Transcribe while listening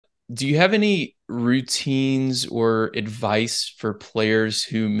Do you have any routines or advice for players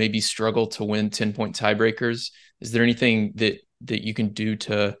who maybe struggle to win 10-point tiebreakers? Is there anything that you can do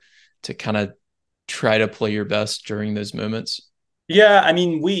to kind of try to play your best during those moments? Yeah, I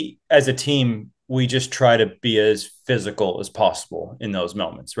mean, we as a team, we just try to be as physical as possible in those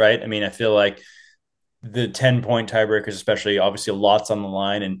moments, right? I mean, I feel like the 10-point tiebreakers, especially, obviously a lot's on the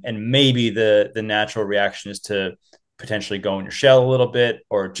line, and maybe the natural reaction is to potentially go in your shell a little bit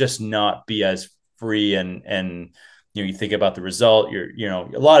or just not be as free and you think about the result, a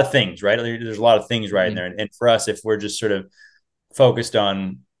lot of things, right? There's a lot of things right in Mhm. there. And for us, if we're just sort of focused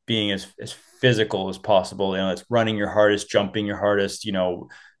on being as physical as possible, it's running your hardest, jumping your hardest,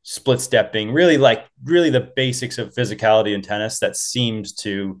 split stepping, really the basics of physicality in tennis that seems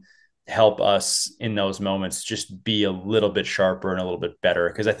to help us in those moments just be a little bit sharper and a little bit better.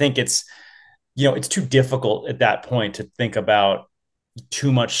 Because I think it's too difficult at that point to think about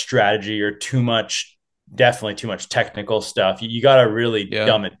too much strategy or definitely too much technical stuff. You got to really Yeah.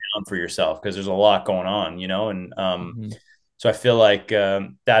 dumb it down for yourself because there's a lot going on. And Mhm. so I feel like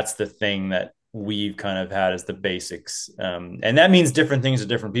that's the thing that we've kind of had as the basics. And that means different things to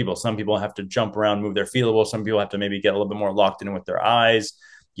different people. Some people have to jump around, move their feet a little. Some people have to maybe get a little bit more locked in with their eyes.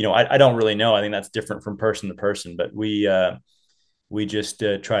 I don't really know. I think that's different from person to person, but we just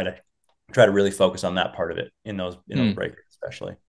try to really focus on that part of it in those Hmm. breakers, especially.